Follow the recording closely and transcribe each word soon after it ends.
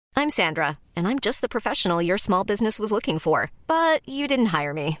I'm Sandra, and I'm just the professional your small business was looking for. But you didn't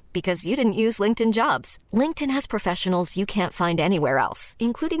hire me because you didn't use LinkedIn Jobs. LinkedIn has professionals you can't find anywhere else,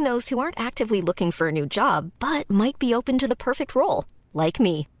 including those who aren't actively looking for a new job, but might be open to the perfect role, like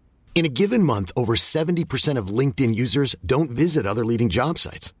me. In a given month, over 70% of LinkedIn users don't visit other leading job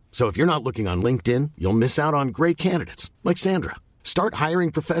sites. So if you're not looking on LinkedIn, you'll miss out on great candidates like Sandra. Start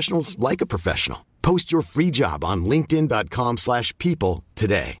hiring professionals like a professional. Post your free job on linkedin.com/people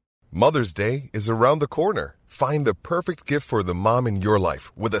today. Mother's Day is around the corner. Find the perfect gift for the mom in your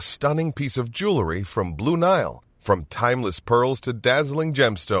life with a stunning piece of jewelry from Blue Nile. From timeless pearls to dazzling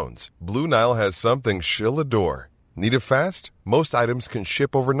gemstones, Blue Nile has something she'll adore. Need it fast? Most items can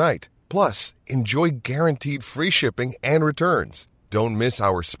ship overnight. Plus, enjoy guaranteed free shipping and returns. Don't miss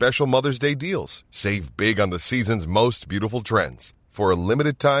our special Mother's Day deals. Save big on the season's most beautiful trends. For a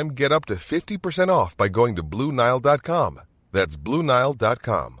limited time, get up to 50% off by going to BlueNile.com. That's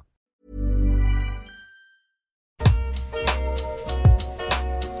BlueNile.com.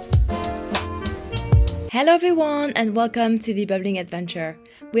 Hello everyone and welcome to The Bubbling Adventure.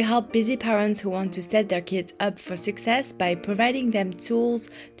 We help busy parents who want to set their kids up for success by providing them tools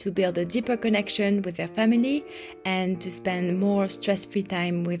to build a deeper connection with their family and to spend more stress-free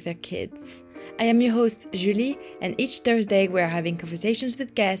time with their kids. I am your host, Julie, and each Thursday we are having conversations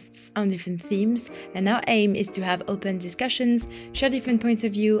with guests on different themes, and our aim is to have open discussions, share different points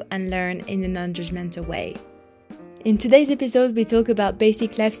of view, and learn in a non-judgmental way. In today's episode, we talk about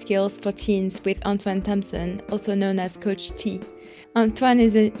basic life skills for teens with Antoine Thompson, also known as Coach T. Antoine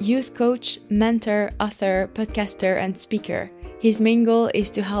is a youth coach, mentor, author, podcaster, and speaker. His main goal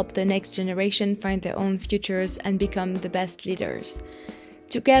is to help the next generation find their own futures and become the best leaders.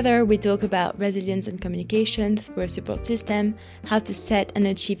 Together, we talk about resilience and communication through a support system, how to set and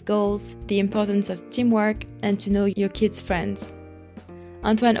achieve goals, the importance of teamwork, and to know your kids' friends.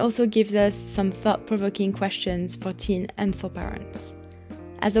 Antoine also gives us some thought-provoking questions for teen and for parents.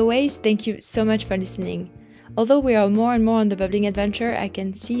 As always, thank you so much for listening. Although we are more and more on The Bubbling Adventure, I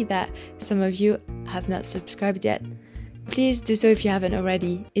can see that some of you have not subscribed yet. Please do so if you haven't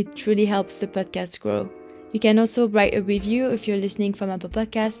already. It truly helps the podcast grow. You can also write a review if you're listening from Apple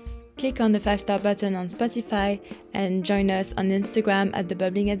Podcasts, click on the 5-star button on Spotify, and join us on Instagram at The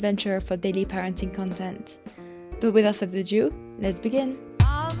Bubbling Adventure for daily parenting content. But without further ado, let's begin.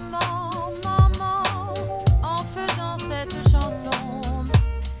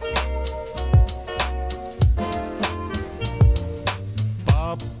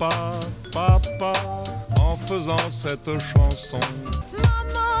 Papa, en faisant cette chanson.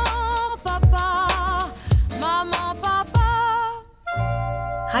 Maman, papa.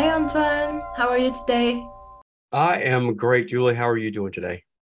 Hi Antoine, how are you today? I am great, Julie. How are you doing today?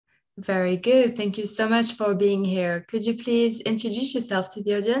 Very good. Thank you so much for being here. Could you please introduce yourself to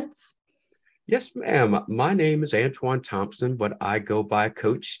the audience? Yes, ma'am. My name is Antoine Thompson, but I go by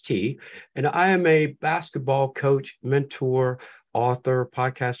Coach T, and I am a basketball coach, mentor, author,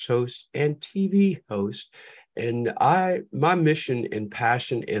 podcast host, and TV host. And my mission and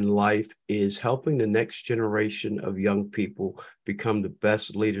passion in life is helping the next generation of young people become the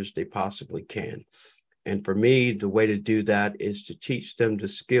best leaders they possibly can. And for me, the way to do that is to teach them the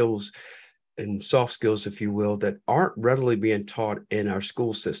skills and soft skills, if you will, that aren't readily being taught in our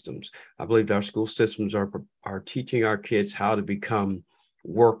school systems. I believe that our school systems are teaching our kids how to become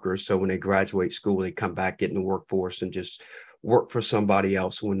workers. So when they graduate school, they come back, get in the workforce and just work for somebody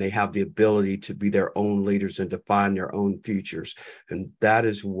else when they have the ability to be their own leaders and define their own futures. And that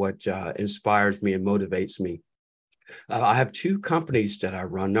is what inspires me and motivates me. I have two companies that I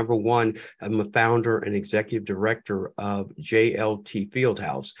run. Number one, I'm a founder and executive director of JLT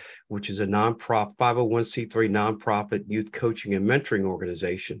Fieldhouse, which is a nonprofit, 501c3 nonprofit youth coaching and mentoring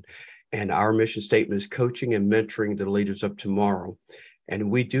organization. And our mission statement is coaching and mentoring the leaders of tomorrow.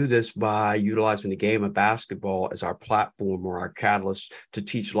 And we do this by utilizing the game of basketball as our platform or our catalyst to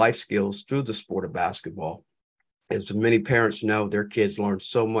teach life skills through the sport of basketball. As many parents know, their kids learn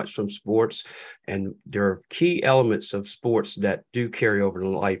so much from sports, and there are key elements of sports that do carry over to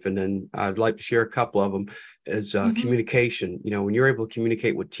life. And then I'd like to share a couple of them as communication. You know, when you're able to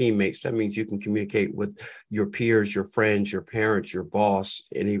communicate with teammates, that means you can communicate with your peers, your friends, your parents, your boss,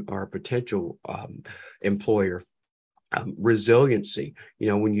 or potential employer. Resiliency, you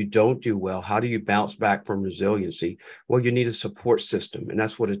know, when you don't do well, how do you bounce back from resiliency? Well, you need a support system, and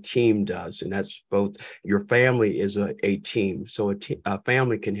that's what a team does. And that's both your family is a team. So a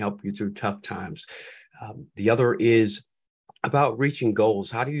family can help you through tough times. The other is about reaching goals.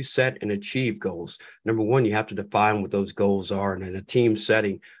 How do you set and achieve goals? Number one, you have to define what those goals are. And in a team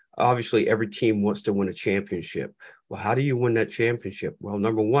setting, obviously every team wants to win a championship. Well, how do you win that championship? Well,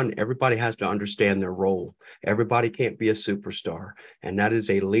 number one, everybody has to understand their role. Everybody can't be a superstar. And that is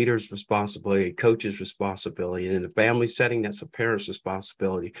a leader's responsibility, a coach's responsibility. And in a family setting, that's a parent's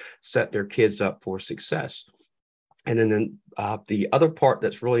responsibility, set their kids up for success. And then the other part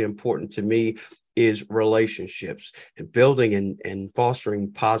that's really important to me is relationships and building and fostering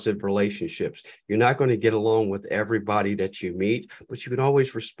positive relationships. You're not going to get along with everybody that you meet, but you can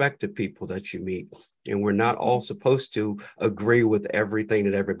always respect the people that you meet. And we're not all supposed to agree with everything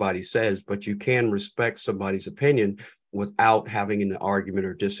that everybody says, but you can respect somebody's opinion without having an argument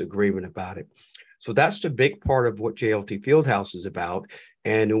or disagreement about it. So that's the big part of what JLT Fieldhouse is about.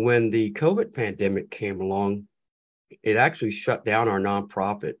 And when the COVID pandemic came along, it actually shut down our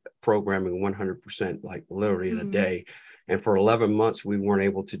nonprofit programming 100%, like literally in a day. And for 11 months, we weren't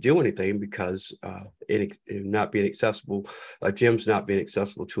able to do anything because it not being accessible, gyms not being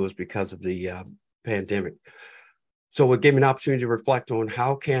accessible to us because of the pandemic. So it gave me an opportunity to reflect on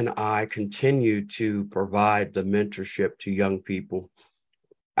how can I continue to provide the mentorship to young people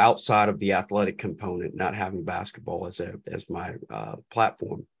outside of the athletic component, not having basketball as my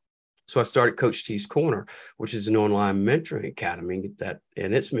platform. So I started Coach T's Corner, which is an online mentoring academy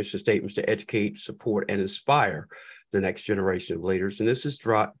and its mission statement is to educate, support, and inspire the next generation of leaders. And this is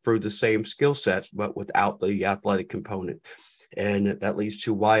through the same skill sets, but without the athletic component. And that leads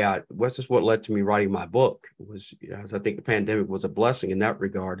to this is what led to me writing my book. I think the pandemic was a blessing in that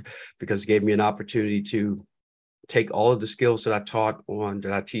regard, because it gave me an opportunity to take all of the skills that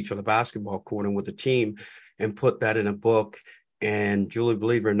I teach on the basketball court and with the team, and put that in a book. And Julie,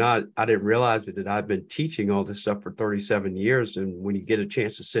 believe it or not, I didn't realize that I've been teaching all this stuff for 37 years. And when you get a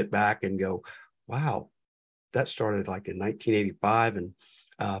chance to sit back and go, wow, that started like in 1985. And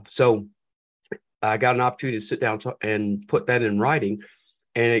so I got an opportunity to sit down and put that in writing.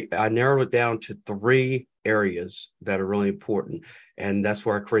 And I narrowed it down to 3 areas that are really important. And that's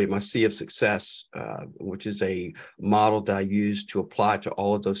where I created my Sea of Success, which is a model that I use to apply to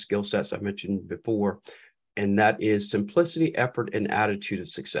all of those skill sets I mentioned before. And that is simplicity, effort, and attitude of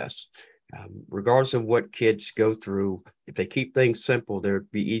success. Regardless of what kids go through, if they keep things simple, they'll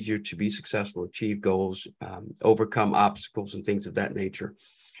be easier to be successful, achieve goals, overcome obstacles, and things of that nature.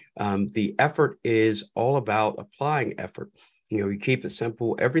 The effort is all about applying effort. You keep it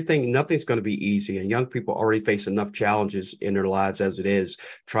simple. Nothing's going to be easy. And young people already face enough challenges in their lives as it is,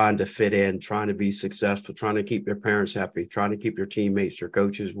 trying to fit in, trying to be successful, trying to keep their parents happy, trying to keep their teammates, their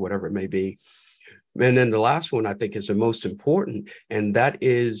coaches, whatever it may be. And then the last one I think is the most important, and that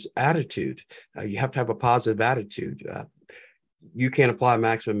is attitude. You have to have a positive attitude. You can't apply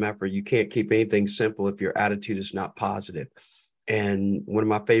maximum effort. You can't keep anything simple if your attitude is not positive. And one of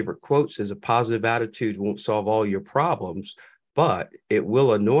my favorite quotes is, a positive attitude won't solve all your problems, but it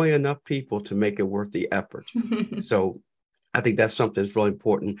will annoy enough people to make it worth the effort. So I think that's something that's really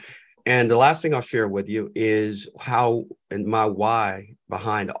important. And the last thing I'll share with you is how and my why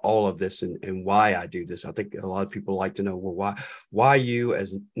behind all of this and why I do this. I think a lot of people like to know, well, why you,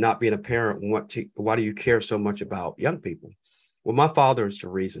 as not being a parent, why do you care so much about young people? Well, my father is the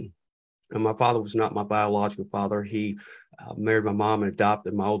reason. And my father was not my biological father. He married my mom and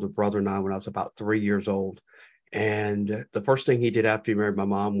adopted my older brother and I when I was about 3 years old. And the first thing he did after he married my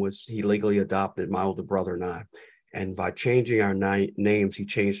mom was he legally adopted my older brother and I. And by changing our names, he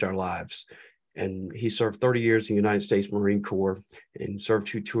changed our lives. And he served 30 years in the United States Marine Corps and served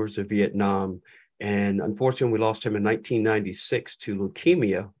 2 tours of Vietnam. And unfortunately, we lost him in 1996 to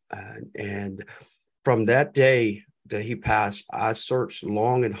leukemia. And from that day that he passed, I searched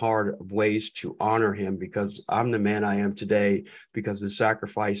long and hard of ways to honor him, because I'm the man I am today because of the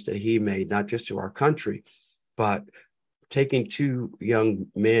sacrifice that he made, not just to our country, but taking 2 young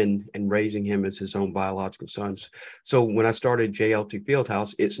men and raising him as his own biological sons. So when I started JLT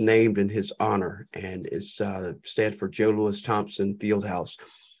Fieldhouse, it's named in his honor, and it stands for Joe Louis Thompson Fieldhouse.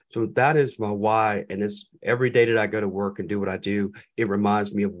 So that is my why. And it's every day that I go to work and do what I do, it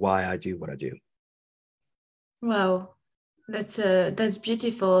reminds me of why I do what I do. Wow, that's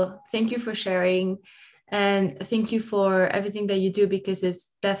beautiful. Thank you for sharing. And thank you for everything that you do, because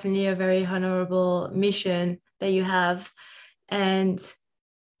it's definitely a very honorable mission that you have. And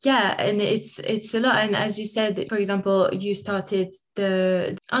yeah, and it's a lot. And as you said, for example, you started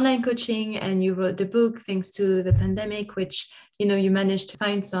the online coaching and you wrote the book thanks to the pandemic, which, you managed to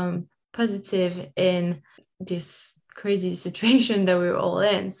find some positive in this crazy situation that we were all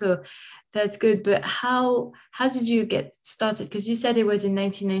in. So that's good. But how did you get started? Because you said it was in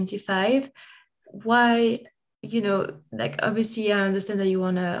 1995. Why like obviously I understand that you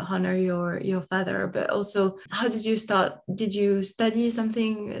want to honor your father, but also how did you start? Did you study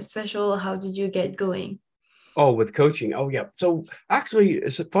something special? How did you get going? Oh, with coaching. Oh, yeah. So actually,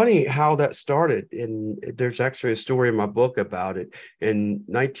 it's funny how that started. And there's actually a story in my book about it. In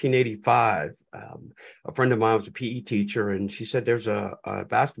 1985, a friend of mine was a PE teacher, and she said there's a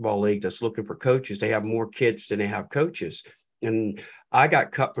basketball league that's looking for coaches. They have more kids than they have coaches. And I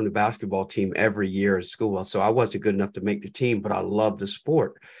got cut from the basketball team every year at school. So I wasn't good enough to make the team, but I love the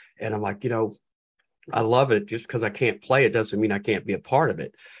sport. And I'm like, I love it. Just because I can't play it doesn't mean I can't be a part of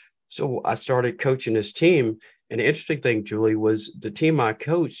it. So I started coaching this team. And the interesting thing, Julie, was the team I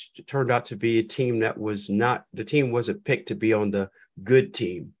coached turned out to be a team that was not, the team wasn't picked to be on the good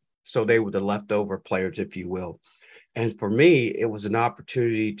team. So they were the leftover players, if you will. And for me, it was an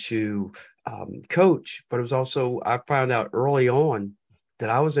opportunity to coach, but it was also, I found out early on that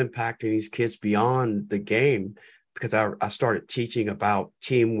I was impacting these kids beyond the game, because I started teaching about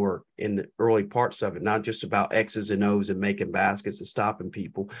teamwork in the early parts of it, not just about X's and O's and making baskets and stopping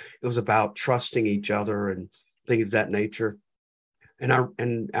people. It was about trusting each other and things of that nature.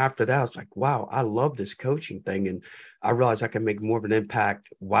 And after that, I was like, wow, I love this coaching thing. And I realized I can make more of an impact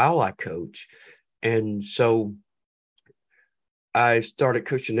while I coach. And so I started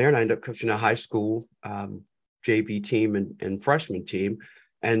coaching there, and I ended up coaching a high school JV team and freshman team.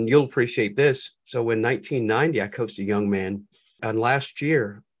 And you'll appreciate this. So in 1990, I coached a young man. And last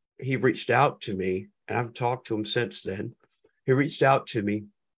year, he reached out to me, and I've talked to him since then. He reached out to me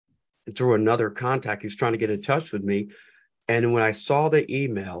through another contact. He was trying to get in touch with me. And when I saw the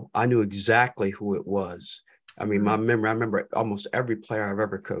email, I knew exactly who it was. I mean, I remember almost every player I've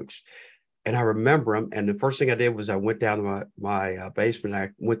ever coached. And I remember him. And the first thing I did was I went down to my basement. I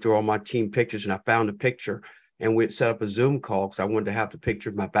went through all my team pictures, and I found a picture. And we'd set up a Zoom call because I wanted to have the picture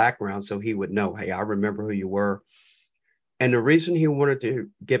of my background so he would know, hey, I remember who you were. And the reason he wanted to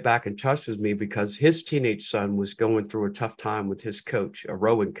get back in touch with me, because his teenage son was going through a tough time with his coach, a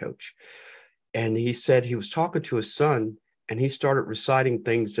rowing coach. And he said he was talking to his son, and he started reciting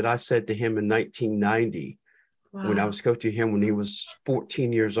things that I said to him in 1990 when I was coaching him when he was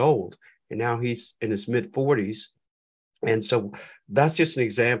 14 years old. And now he's in his mid 40s. And so that's just an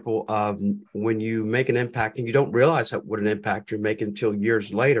example of when you make an impact and you don't realize what an impact you're making until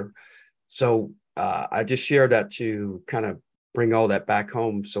years later. So I just shared that to kind of bring all that back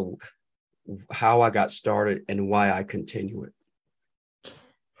home. So how I got started and why I continue it.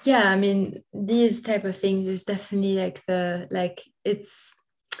 Yeah, I mean, these type of things is definitely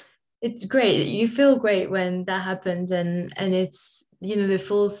it's great. You feel great when that happens, and it's the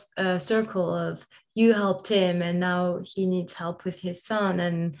full circle of you helped him and now he needs help with his son,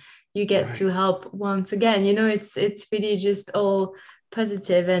 and you get to help once again. It's really just all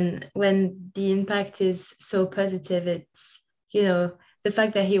positive. And when the impact is so positive, it's the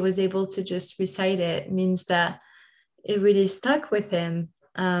fact that he was able to just recite it means that it really stuck with him.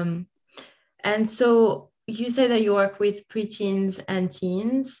 And so you say that you work with preteens and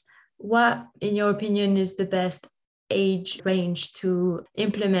teens. What, in your opinion, is the best age range to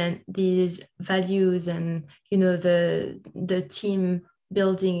implement these values and, the team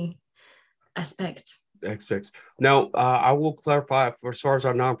building aspect? Now, I will clarify, for as far as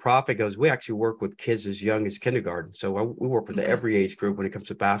our nonprofit goes, we actually work with kids as young as kindergarten. So we work with every age group when it comes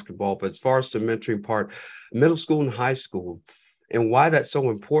to basketball. But as far as the mentoring part, middle school and high school, and why that's so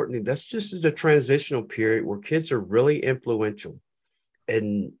important, that's just a transitional period where kids are really influential.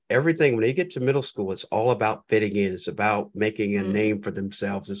 And everything, when they get to middle school, it's all about fitting in. It's about making a name for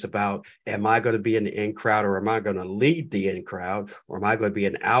themselves. It's about, am I going to be in the in crowd, or am I going to lead the in crowd? Or am I going to be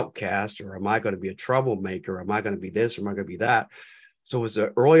an outcast? Or am I going to be a troublemaker? Am I going to be this? Or am I going to be that? So it's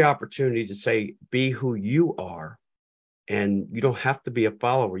an early opportunity to say, be who you are. And you don't have to be a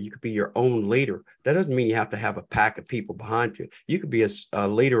follower. You could be your own leader. That doesn't mean you have to have a pack of people behind you. You could be a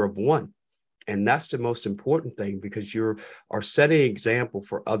leader of one. And that's the most important thing, because you are setting an example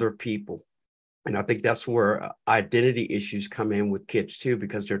for other people. And I think that's where identity issues come in with kids too,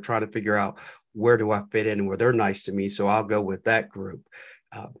 because they're trying to figure out, where do I fit in, and where they're nice to me, so I'll go with that group.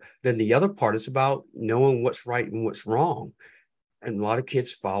 Then the other part is about knowing what's right and what's wrong. And a lot of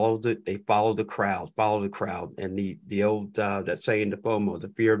kids follow the crowd. And the old, that saying, the FOMO, the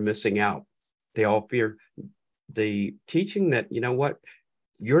fear of missing out. They all fear the teaching that, you know what,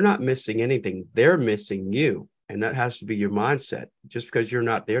 you're not missing anything. They're missing you. And that has to be your mindset. Just because you're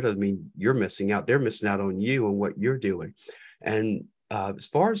not there doesn't mean you're missing out. They're missing out on you and what you're doing. And as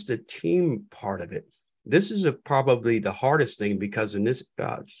far as the team part of it, this is probably the hardest thing, because in this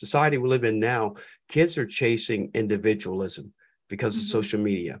society we live in now, kids are chasing individualism because of social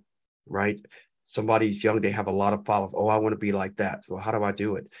media, right? somebody's young, they have a lot of followers. Oh, I want to be like that. So how do I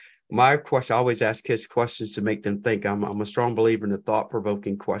do it? My question, I always ask kids questions to make them think. I'm a strong believer in the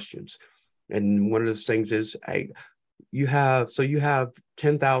thought-provoking questions. And one of those things is, hey, you have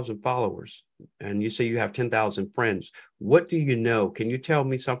 10,000 followers and you say you have 10,000 friends. What do you know? Can you tell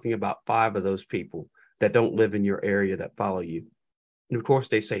me something about 5 of those people that don't live in your area that follow you? And of course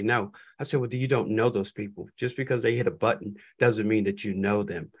they say no. I said, well, you don't know those people. Just because they hit a button doesn't mean that you know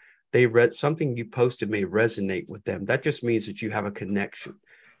them. They read something you posted may resonate with them. That just means that you have a connection.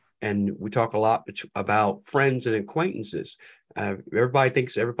 And we talk a lot about friends and acquaintances. Everybody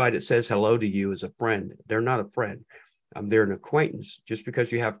thinks everybody that says hello to you is a friend. They're not a friend. They're an acquaintance. Just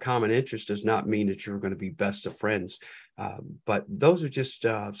because you have common interests does not mean that you're going to be best of friends. But those are just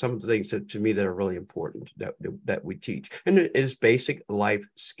some of the things that, to me, that are really important that we teach. And it is basic life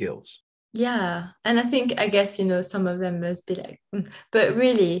skills. Yeah. And I guess, some of them must be like, but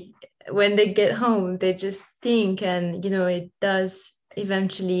really, when they get home, they just think, and, it does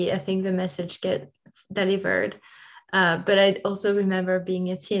eventually, I think the message gets delivered. But I also remember being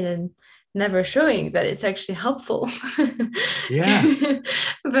a teen and never showing that it's actually helpful. Yeah.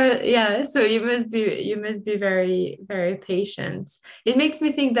 But yeah, so you must be very, very patient. It makes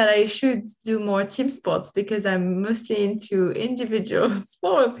me think that I should do more team sports, because I'm mostly into individual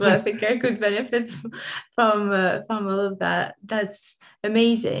sports, but I think I could benefit from all of that. That's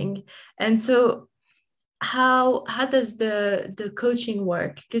amazing. And so how does the coaching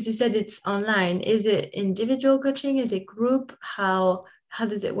work? Because you said it's online. Is it individual coaching? Is it group? How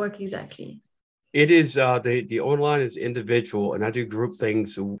does it work exactly? It is the online is individual, and I do group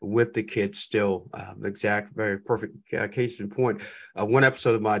things with the kids still. Very perfect case in point. One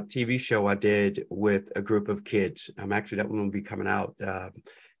episode of my TV show I did with a group of kids. Actually, that one will be coming out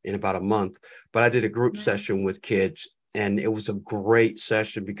in about a month. But I did a group session with kids. And it was a great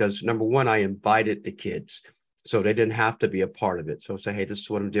session because, number one, I invited the kids, so they didn't have to be a part of it. So I say, hey, this is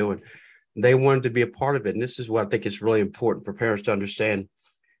what I'm doing. They wanted to be a part of it. And this is what I think is really important for parents to understand.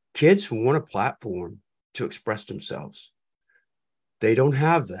 Kids want a platform to express themselves. They don't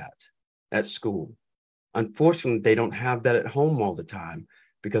have that at school. Unfortunately, they don't have that at home all the time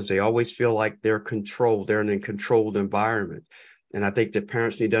because they always feel like they're controlled. They're in a controlled environment. And I think that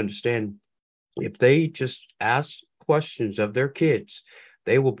parents need to understand, if they just ask questions of their kids,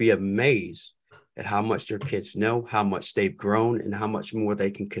 they will be amazed at how much their kids know, how much they've grown, and how much more they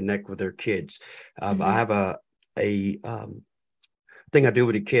can connect with their kids. I have a thing I do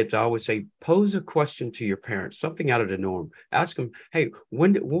with the kids. I always say, pose a question to your parents, something out of the norm. Ask them, hey,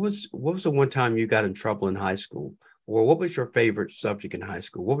 what was the one time you got in trouble in high school? Or what was your favorite subject in high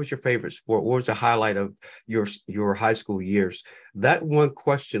school? What was your favorite sport? What was the highlight of your high school years? That one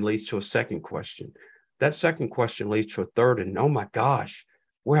question leads to a second question. That second question leads to a third. And oh my gosh,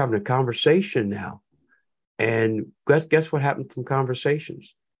 we're having a conversation now. And guess what happened from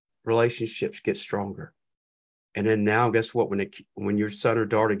conversations? Relationships get stronger. And then now, guess what? When your son or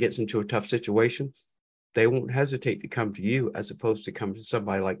daughter gets into a tough situation, they won't hesitate to come to you as opposed to come to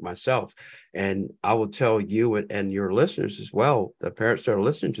somebody like myself. And I will tell you and your listeners as well, the parents that are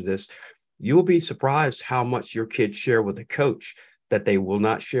listening to this, you'll be surprised how much your kids share with a coach that they will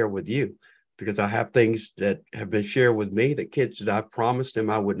not share with you. Because I have things that have been shared with me, that kids that I've promised them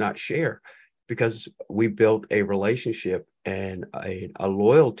I would not share, because we built a relationship and a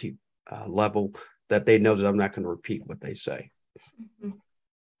loyalty level that they know that I'm not going to repeat what they say. Mm-hmm.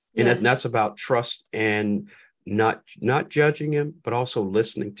 Yes. And that's about trust and not judging them, but also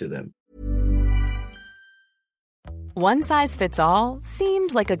listening to them. One size fits all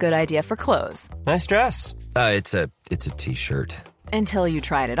seemed like a good idea for clothes. Nice dress. It's a t-shirt. Until you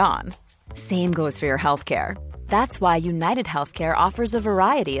tried it on. Same goes for your healthcare. That's why United Healthcare offers a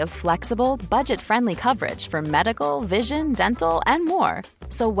variety of flexible, budget-friendly coverage for medical, vision, dental, and more.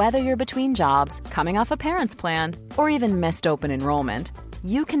 So whether you're between jobs, coming off a parent's plan, or even missed open enrollment,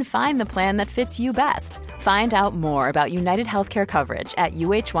 you can find the plan that fits you best. Find out more about United Healthcare coverage at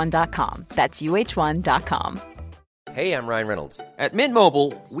UH1.com. That's UH1.com. Hey, I'm Ryan Reynolds. At Mint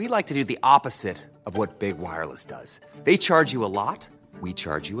Mobile, we like to do the opposite of what Big Wireless does. They charge you a lot. We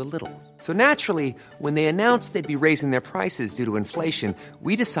charge you a little. So naturally, when they announced they'd be raising their prices due to inflation,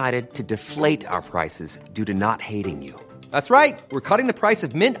 we decided to deflate our prices due to not hating you. That's right. We're cutting the price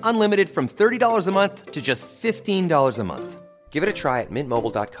of Mint Unlimited from $30 a month to just $15 a month. Give it a try at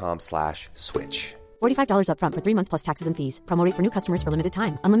mintmobile.com/switch. $45 up front for 3 months plus taxes and fees. Promo rate for new customers for limited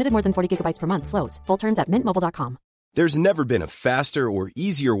time. Unlimited more than 40 gigabytes per month. Slows full terms at mintmobile.com. There's never been a faster or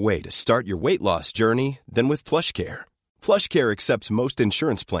easier way to start your weight loss journey than with PlushCare. PlushCare accepts most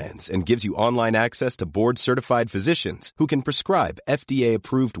insurance plans and gives you online access to board-certified physicians who can prescribe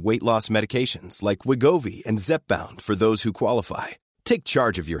FDA-approved weight loss medications like Wegovy and Zepbound for those who qualify. Take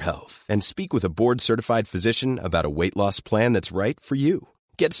charge of your health and speak with a board-certified physician about a weight loss plan that's right for you.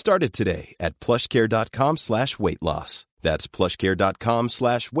 Get started today at plushcare.com/weight loss. That's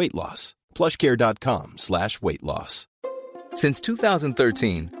plushcare.com/weight loss. plushcare.com/weight loss. Since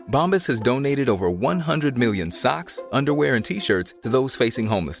 2013, Bombas has donated over 100 million socks, underwear, and T-shirts to those facing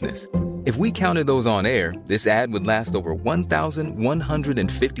homelessness. If we counted those on air, this ad would last over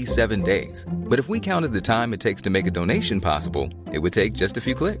 1,157 days. But if we counted the time it takes to make a donation possible, it would take just a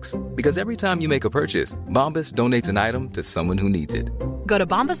few clicks. Because every time you make a purchase, Bombas donates an item to someone who needs it. Go to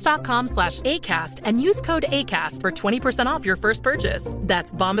bombas.com/ACAST and use code ACAST for 20% off your first purchase.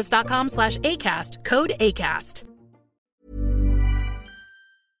 That's bombas.com/ACAST, code ACAST.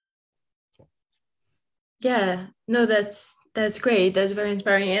 Yeah, no, that's great. That's very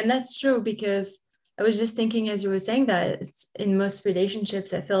inspiring. And that's true, because I was just thinking as you were saying that it's in most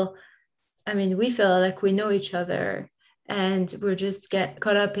relationships, we feel like we know each other and we're just get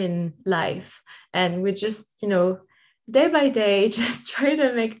caught up in life. And we just, day by day, just try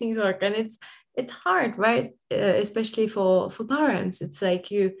to make things work. And it's hard, right? Especially for parents. It's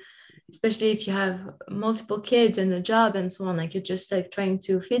like especially if you have multiple kids and a job and so on, like you're just like trying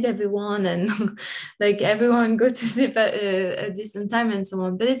to feed everyone and like everyone go to sleep at a decent time and so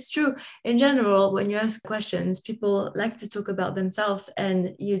on. But it's true in general, when you ask questions, people like to talk about themselves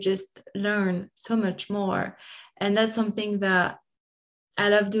and you just learn so much more. And that's something that I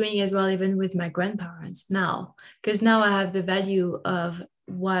love doing as well, even with my grandparents now, because now I have the value of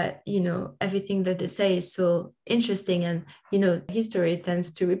what, everything that they say is so interesting, and, history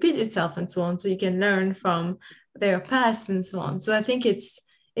tends to repeat itself and so on. So you can learn from their past and so on. So I think it's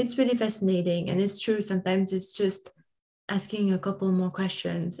really fascinating. And it's true. Sometimes it's just asking a couple more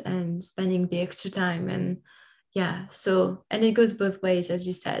questions and spending the extra time. And yeah, and it goes both ways, as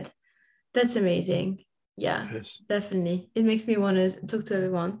you said. That's amazing. Yeah, yes. Definitely. It makes me want to talk to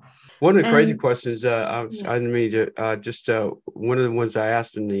everyone. One of the crazy questions, I didn't mean to, one of the ones I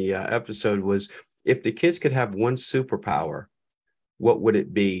asked in the episode was, if the kids could have one superpower, what would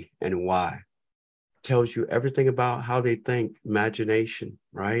it be and why? Tells you everything about how they think, imagination,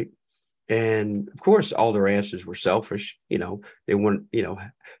 right? And of course, all their answers were selfish. They want,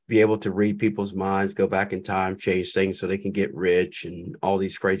 be able to read people's minds, go back in time, change things so they can get rich and all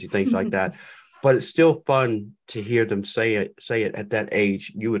these crazy things like that. But it's still fun to hear them say it at that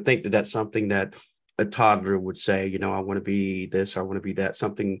age. You would think that that's something that a toddler would say, I want to be this, or I want to be that,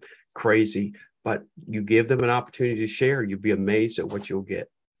 something crazy. But you give them an opportunity to share, you'd be amazed at what you'll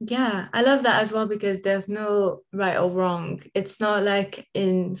get. Yeah, I love that as well, because there's no right or wrong. It's not like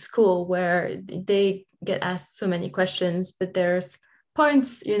in school where they get asked so many questions, but there's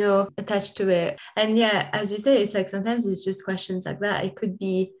points, attached to it. And yeah, as you say, it's like sometimes it's just questions like that. It could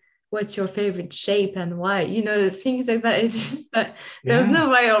be, what's your favorite shape and why? Things like that. It's just that there's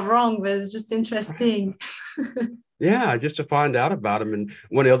no right or wrong, but it's just interesting. Yeah, just to find out about them. And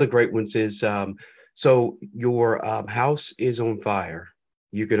one of the other great ones is, so your house is on fire.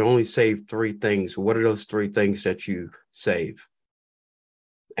 You can only save 3 things. What are those 3 things that you save?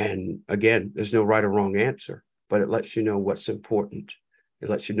 And again, there's no right or wrong answer, but it lets you know what's important. It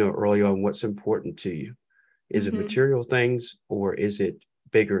lets you know early on what's important to you. Is it material things, or is it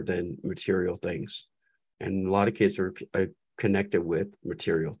bigger than material things? And a lot of kids are connected with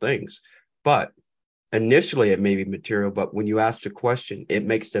material things, but initially it may be material, but when you ask the question, it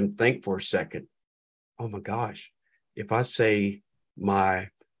makes them think for a second. Oh my gosh, if I say my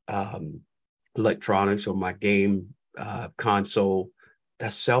electronics or my game console,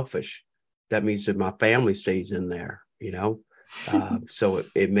 that's selfish. That means that my family stays in there, so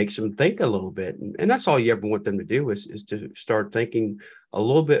it makes them think a little bit. And that's all you ever want them to do is to start thinking a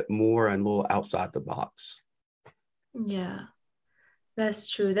little bit more and a little outside the box. Yeah, that's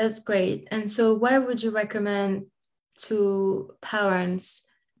true. That's great. And so what would you recommend to parents,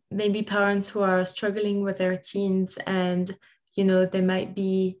 maybe parents who are struggling with their teens and, they might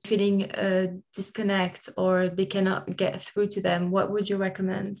be feeling a disconnect or they cannot get through to them? What would you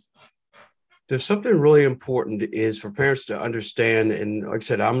recommend? There's something really important is for parents to understand. And like I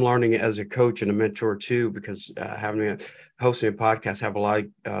said, I'm learning as a coach and a mentor too, because hosting a podcast, have a lot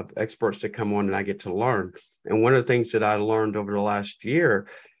of experts that come on and I get to learn. And one of the things that I learned over the last year,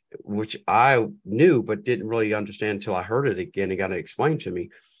 which I knew, but didn't really understand until I heard it again, it got to explain to me.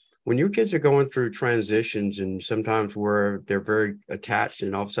 When your kids are going through transitions and sometimes where they're very attached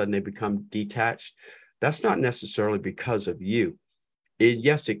and all of a sudden they become detached, that's not necessarily because of you.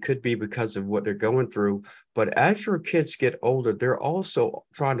 yes, it could be because of what they're going through. But as your kids get older, they're also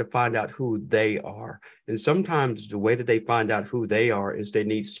trying to find out who they are. And sometimes the way that they find out who they are is they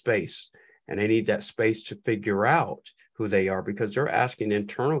need space, and they need that space to figure out who they are, because they're asking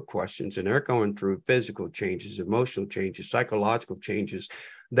internal questions and they're going through physical changes, emotional changes, psychological changes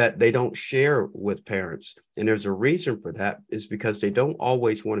that they don't share with parents. And there's a reason for that, is because they don't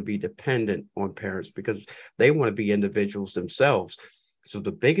always want to be dependent on parents, because they want to be individuals themselves. So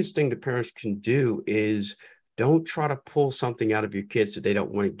the biggest thing that parents can do is don't try to pull something out of your kids that they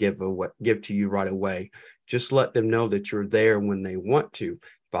don't want to give to you right away. Just let them know that you're there when they want to.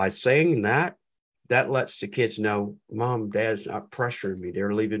 By saying that, that lets the kids know, Mom, Dad's not pressuring me.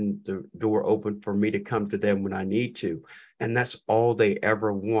 They're leaving the door open for me to come to them when I need to. And that's all they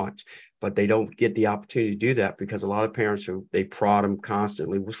ever want. But they don't get the opportunity to do that because a lot of parents, they prod them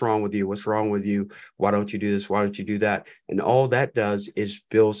constantly. What's wrong with you? What's wrong with you? Why don't you do this? Why don't you do that? And all that does is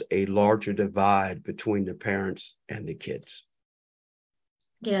builds a larger divide between the parents and the kids.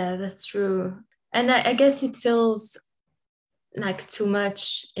 Yeah, that's true. And I guess it feels like too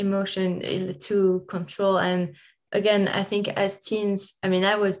much emotion to control. And again, I think as teens, I mean,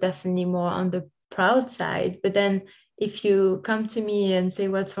 I was definitely more on the proud side, but then if you come to me and say,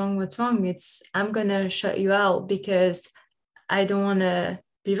 what's wrong, I'm gonna shut you out because I don't want to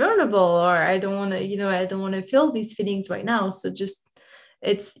be vulnerable, or I don't want to, I don't want to feel these feelings right now. So just,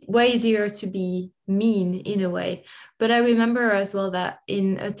 it's way easier to be mean in a way. But I remember as well that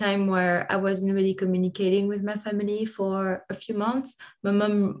in a time where I wasn't really communicating with my family for a few months, my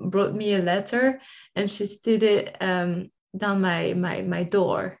mom brought me a letter and she stood it down my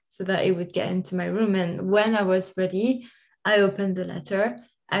door so that it would get into my room. And when I was ready, I opened the letter,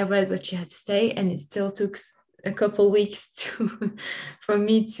 I read what she had to say, and it still took a couple weeks for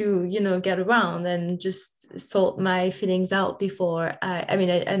me to, get around and just sort my feelings out before I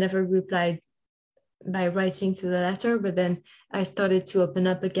never replied by writing to the letter, but then I started to open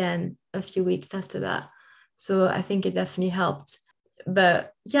up again a few weeks after that. So I think it definitely helped.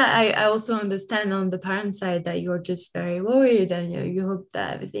 But yeah, I also understand on the parent side that you're just very worried and you hope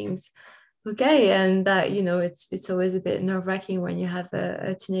that everything's okay, and that it's always a bit nerve-wracking when you have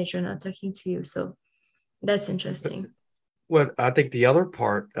a teenager not talking to you. So that's interesting. Well, I think the other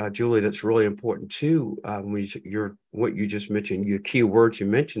part, Julie, that's really important too, what you just mentioned, your key words you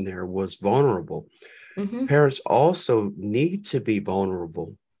mentioned there was vulnerable. Mm-hmm. Parents also need to be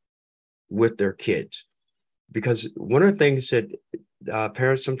vulnerable with their kids, because one of the things that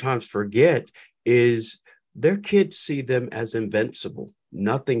parents sometimes forget is their kids see them as invincible.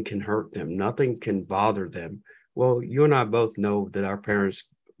 Nothing can hurt them. Nothing can bother them. Well, you and I both know that our parents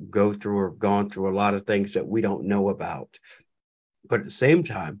go through or gone through a lot of things that we don't know about. But at the same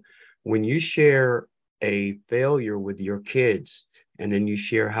time, when you share a failure with your kids and then you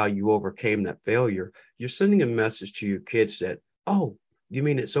share how you overcame that failure, you're sending a message to your kids that, oh, you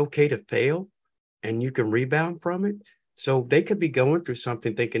mean it's okay to fail and you can rebound from it? So they could be going through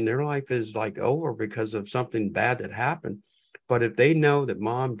something thinking their life is like over because of something bad that happened. But if they know that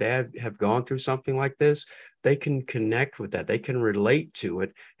mom, dad have gone through something like this, they can connect with that. They can relate to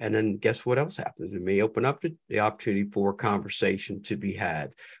it. And then guess what else happens? It may open up the opportunity for a conversation to be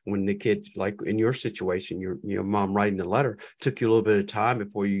had. When the kid, like in your situation, your mom writing the letter, took you a little bit of time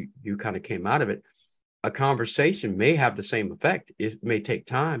before you kind of came out of it. A conversation may have the same effect. It may take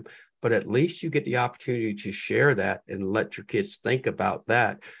time, but at least you get the opportunity to share that and let your kids think about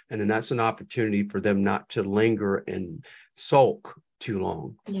that. And then that's an opportunity for them not to linger and sulk too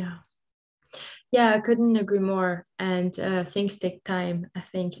long. Yeah, I couldn't agree more. And things take time, I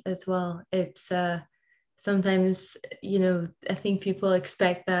think, as well. It's sometimes, I think people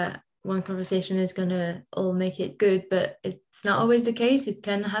expect that one conversation is going to all make it good, but it's not always the case. It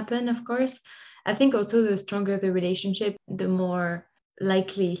can happen, of course. I think also the stronger the relationship, the more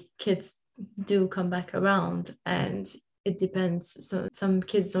likely kids do come back around. And it depends. So some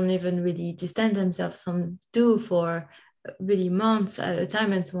kids don't even really distance themselves. Some do for really months at a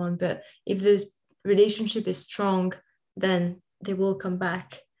time and so on. But if this relationship is strong, then they will come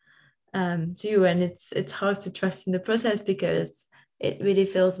back to you. And it's hard to trust in the process because it really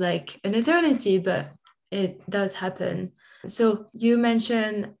feels like an eternity, but it does happen. So you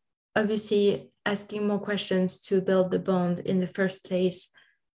mentioned obviously asking more questions to build the bond in the first place,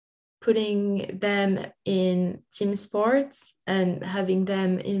 putting them in team sports and having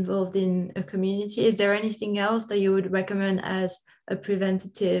them involved in a community. Is there anything else that you would recommend as a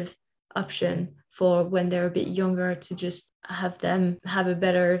preventative option for when they're a bit younger to just have them have a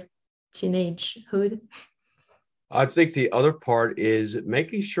better teenagehood? I think the other part is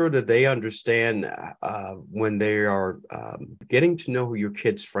making sure that they understand when they are getting to know who your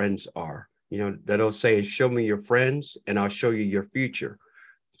kids' friends are. You know, that'll say, show me your friends and I'll show you your future.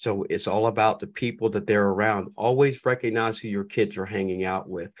 So it's all about the people that they're around. Always recognize who your kids are hanging out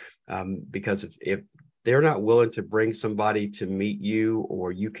with, because if they're not willing to bring somebody to meet you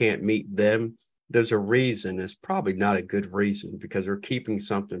or you can't meet them, there's a reason. It's probably not a good reason because they're keeping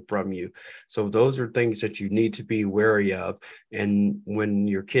something from you. So those are things that you need to be wary of. And when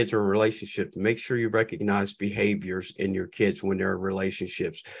your kids are in relationships, make sure you recognize behaviors in your kids when they're in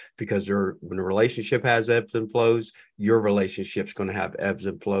relationships, because when a relationship has ebbs and flows, your relationship's going to have ebbs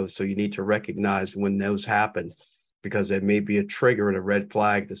and flows. So you need to recognize when those happen, because there may be a trigger and a red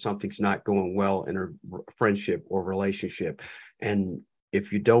flag that something's not going well in a friendship or relationship. And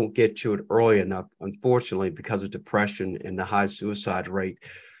if you don't get to it early enough, unfortunately, because of depression and the high suicide rate,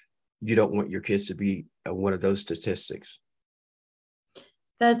 you don't want your kids to be one of those statistics.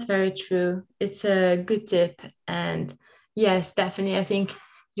 That's very true. It's a good tip. And yes, definitely. I think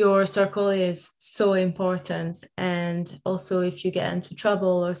your circle is so important. And also, if you get into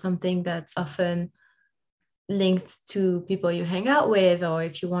trouble or something, that's often linked to people you hang out with, or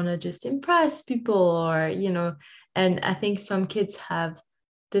if you want to just impress people, or, and I think some kids have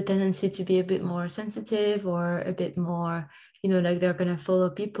the tendency to be a bit more sensitive or a bit more, like they're going to follow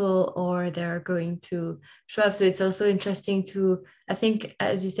people or they're going to show up. So it's also interesting to, I think,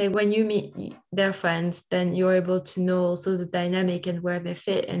 as you say, when you meet their friends, then you're able to know also the dynamic and where they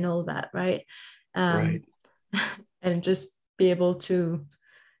fit and all that, right? Right. And just be able to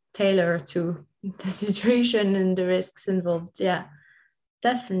tailor to the situation and the risks involved. Yeah,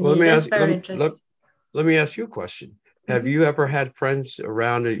 definitely. Well, that's very interesting. Let me ask you a question. Have you ever had friends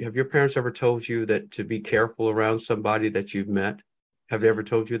around? Have your parents ever told you that to be careful around somebody that you've met? Have they ever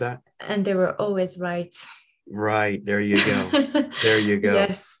told you that? And they were always right. Right. There you go. There you go.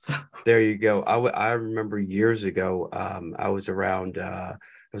 Yes. There you go. I remember years ago, I was around, I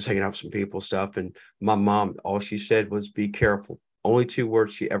was hanging out with some people stuff. And my mom, all she said was, be careful. Only 2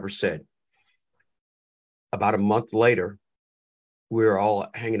 words she ever said. About a month later, we were all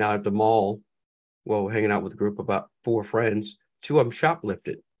hanging out at the mall. Well, hanging out with a group of about 4 friends. 2 of them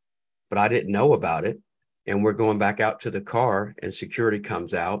shoplifted, but I didn't know about it. And we're going back out to the car, and security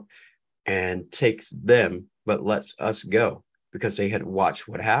comes out and takes them, but lets us go because they had watched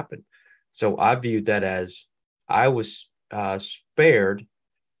what happened. So I viewed that as I was spared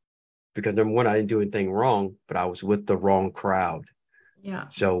because, number one, I didn't do anything wrong, but I was with the wrong crowd. Yeah.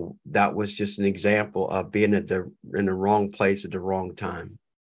 So that was just an example of being in the wrong place at the wrong time.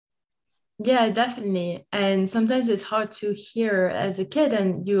 Yeah, definitely. And sometimes it's hard to hear as a kid,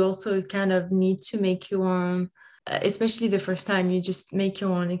 and you also kind of need to make your own, especially the first time, you just make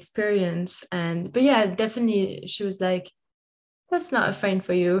your own experience. But yeah, definitely she was like, that's not a friend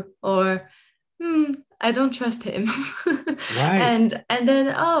for you, or I don't trust him. Right. And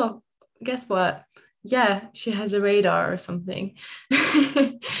then, oh, guess what? Yeah, she has a radar or something.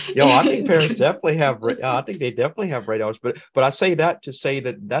 I think parents definitely have. I think they definitely have radars. But I say that to say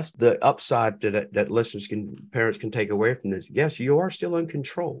that that's the upside that parents can take away from this. Yes, you are still in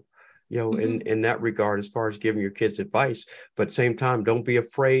control, in that regard, as far as giving your kids advice. But at the same time, don't be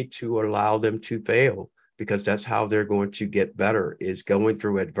afraid to allow them to fail, because that's how they're going to get better, is going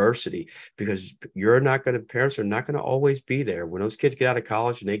through adversity. Because parents are not going to always be there. When those kids get out of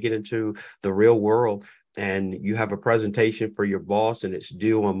college and they get into the real world, and you have a presentation for your boss and it's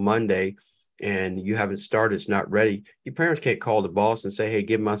due on Monday and you haven't started, it's not ready, your parents can't call the boss and say, hey,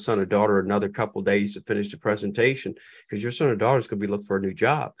 give my son or daughter another couple of days to finish the presentation, because your son or daughter is going to be looking for a new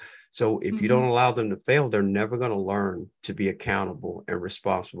job. So if you don't allow them to fail, they're never going to learn to be accountable and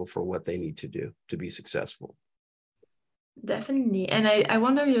responsible for what they need to do to be successful. Definitely. And I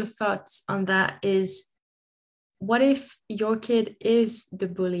wonder your thoughts on that is, what if your kid is the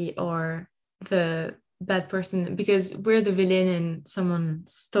bully or the bad person, because we're the villain in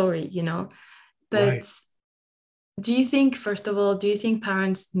someone's story, but right. Do you think, first of all,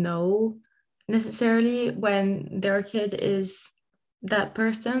 parents know necessarily when their kid is that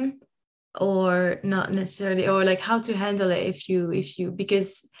person, or not necessarily, or like how to handle it if you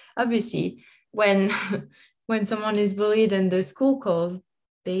because obviously when someone is bullied and the school calls,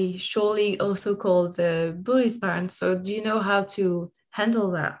 they surely also call the bully's parents. So do you know how to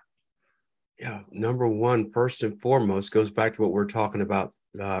handle that? Yeah, number one, first and foremost, goes back to what we were talking about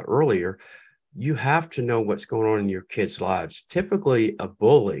earlier. You have to know what's going on in your kids' lives. Typically, a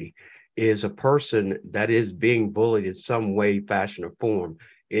bully is a person that is being bullied in some way, fashion, or form.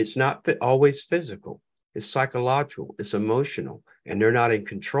 It's not always physical. It's psychological. It's emotional, and they're not in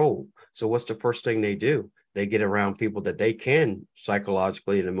control. So what's the first thing they do? they get around people that they can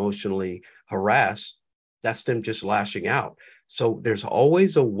psychologically and emotionally harass, that's them just lashing out. So there's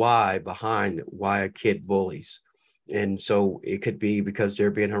always a why behind why a kid bullies. And so it could be because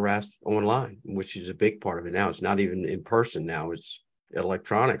they're being harassed online, which is a big part of it now. It's not even in person now, it's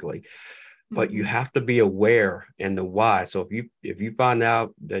electronically. But you have to be aware and the why. So if you find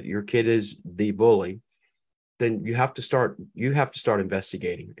out that your kid is the bully, then you have to start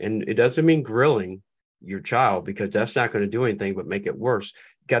investigating. And it doesn't mean grilling your child, because that's not going to do anything but make it worse.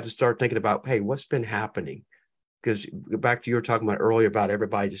 You got to start thinking about, hey, what's been happening? Because back to you were talking about earlier about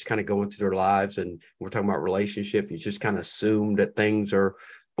everybody just kind of going through their lives, and we're talking about relationships. You just kind of assume that things are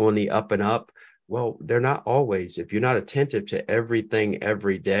on the up and up. Well, they're not always. If you're not attentive to everything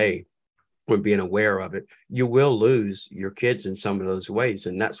every day, when being aware of it, you will lose your kids in some of those ways.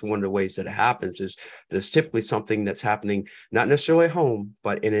 And that's one of the ways that it happens is there's typically something that's happening, not necessarily at home,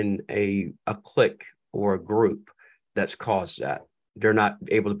 but in a clique or a group that's caused that. They're not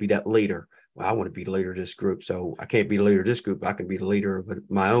able to be that leader. Well, I want to be the leader of this group, so I can't be the leader of this group. I can be the leader of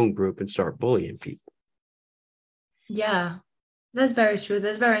my own group and start bullying people. Yeah, that's very true.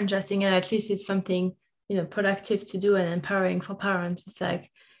 That's very interesting. And at least it's something, productive to do and empowering for parents. It's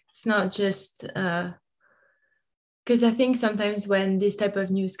like, it's not just because I think sometimes when this type of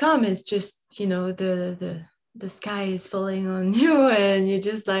news come, it's just, the sky is falling on you and you're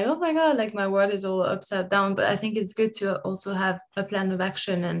just like, oh my God, like my world is all upside down. But I think it's good to also have a plan of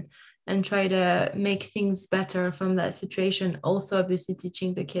action and try to make things better from that situation. Also, obviously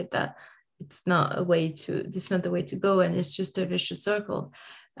teaching the kid that it's not the way to go, and it's just a vicious circle.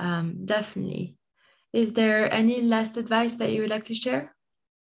 Definitely. Is there any last advice that you would like to share?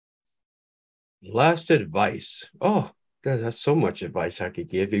 Last advice. Oh, that's so much advice I could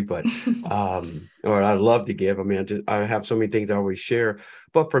give you, but or I'd love to give. I mean, I have so many things I always share.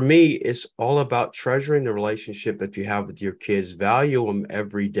 But for me, it's all about treasuring the relationship that you have with your kids. Value them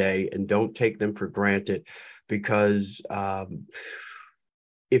every day and don't take them for granted, because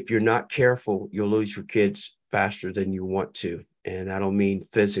if you're not careful, you'll lose your kids faster than you want to. And I don't mean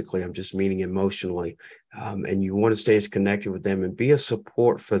physically, I'm just meaning emotionally. And you want to stay as connected with them and be a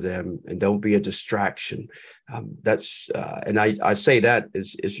support for them, and don't be a distraction. And I say that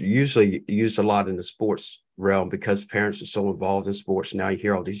is usually used a lot in the sports realm, because parents are so involved in sports. Now you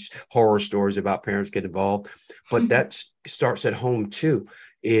hear all these horror stories about parents getting involved, but that starts at home too,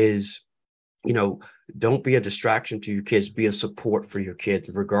 is, don't be a distraction to your kids, be a support for your kids,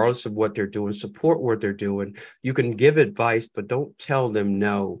 regardless of what they're doing, support what they're doing. You can give advice, but don't tell them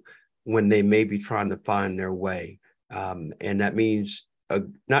no when they may be trying to find their way. And that means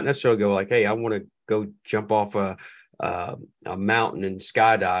not necessarily go like, hey, I want to go jump off a mountain and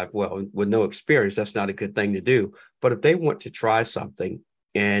skydive. Well, with no experience, that's not a good thing to do. But if they want to try something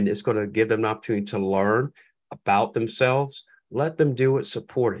and it's going to give them an opportunity to learn about themselves, let them do it,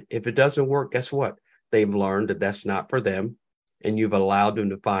 support it. If it doesn't work, guess what? They've learned that that's not for them, and you've allowed them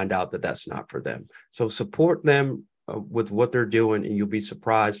to find out that that's not for them. So support them with what they're doing, and you'll be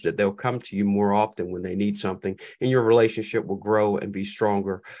surprised that they'll come to you more often when they need something, and your relationship will grow and be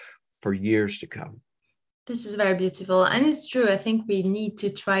stronger for years to come. This is very beautiful. And it's true. I think we need to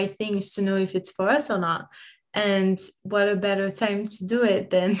try things to know if it's for us or not. And what a better time to do it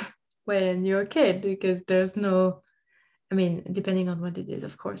than when you're a kid, because there's no, depending on what it is,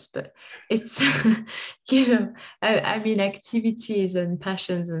 of course, but it's, activities and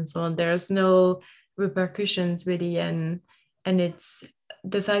passions and so on, there's no repercussions really. And it's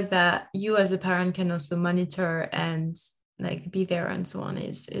the fact that you as a parent can also monitor and like be there and so on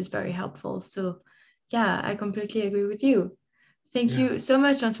is very helpful. So yeah, I completely agree with you. Thank you so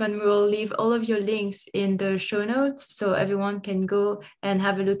much, Antoine. We will leave all of your links in the show notes so everyone can go and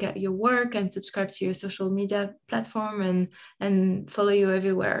have a look at your work and subscribe to your social media platform and follow you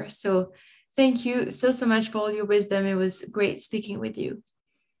everywhere. So thank you so much for all your wisdom. It was great speaking with you.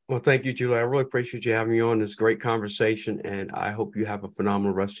 Well, thank you, Julie. I really appreciate you having me on this great conversation, and I hope you have a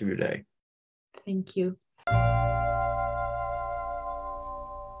phenomenal rest of your day. Thank you.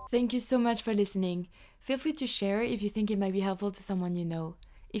 Thank you so much for listening. Feel free to share if you think it might be helpful to someone you know.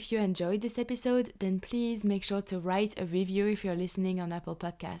 If you enjoyed this episode, then please make sure to write a review if you're listening on Apple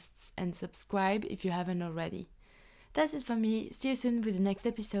Podcasts, and subscribe if you haven't already. That's it from me. See you soon with the next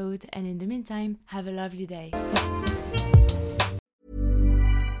episode, and in the meantime, have a lovely day.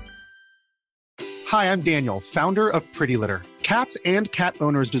 Hi, I'm Daniel, founder of Pretty Litter. Cats and cat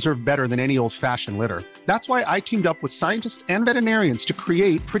owners deserve better than any old-fashioned litter. That's why I teamed up with scientists and veterinarians to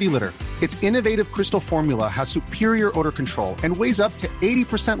create Pretty Litter. Its innovative crystal formula has superior odor control and weighs up to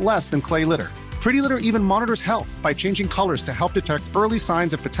 80% less than clay litter. Pretty Litter even monitors health by changing colors to help detect early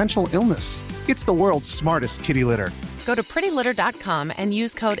signs of potential illness. It's the world's smartest kitty litter. Go to prettylitter.com and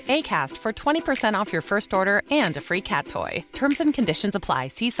use code ACAST for 20% off your first order and a free cat toy. Terms and conditions apply.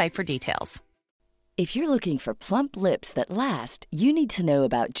 See site for details. If you're looking for plump lips that last, you need to know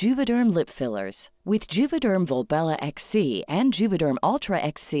about Juvederm lip fillers. With Juvederm Volbella XC and Juvederm Ultra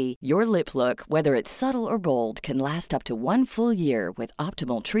XC, your lip look, whether it's subtle or bold, can last up to 1 full year with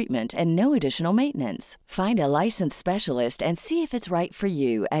optimal treatment and no additional maintenance. Find a licensed specialist and see if it's right for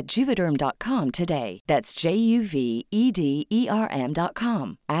you at Juvederm.com today. That's JUVEDERM.com.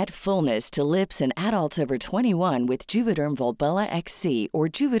 Add fullness to lips in adults over 21 with Juvederm Volbella XC or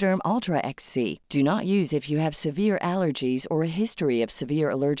Juvederm Ultra XC. Do not use if you have severe allergies or a history of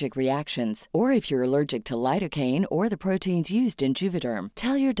severe allergic reactions, or if you're allergic to lidocaine or the proteins used in Juvederm.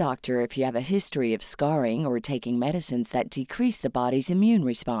 Tell your doctor if you have a history of scarring or taking medicines that decrease the body's immune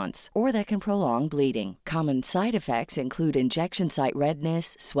response or that can prolong bleeding. Common side effects include injection site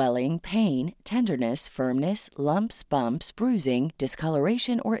redness, swelling, pain, tenderness, firmness, lumps, bumps, bruising,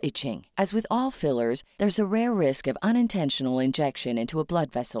 discoloration, or itching. As with all fillers, there's a rare risk of unintentional injection into a blood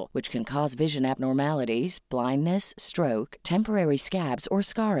vessel, which can cause vision abnormalities, blindness, stroke, temporary scabs, or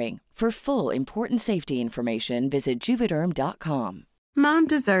scarring. For full, important safety information, visit Juvederm.com. Mom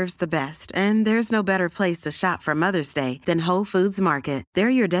deserves the best, and there's no better place to shop for Mother's Day than Whole Foods Market. They're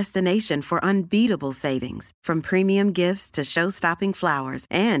your destination for unbeatable savings, from premium gifts to show-stopping flowers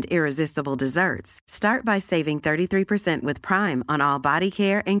and irresistible desserts. Start by saving 33% with Prime on all body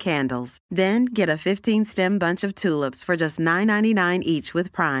care and candles. Then get a 15-stem bunch of tulips for just $9.99 each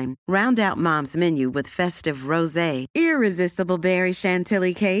with Prime. Round out Mom's menu with festive rosé, irresistible berry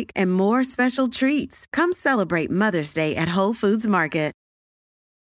chantilly cake, and more special treats. Come celebrate Mother's Day at Whole Foods Market.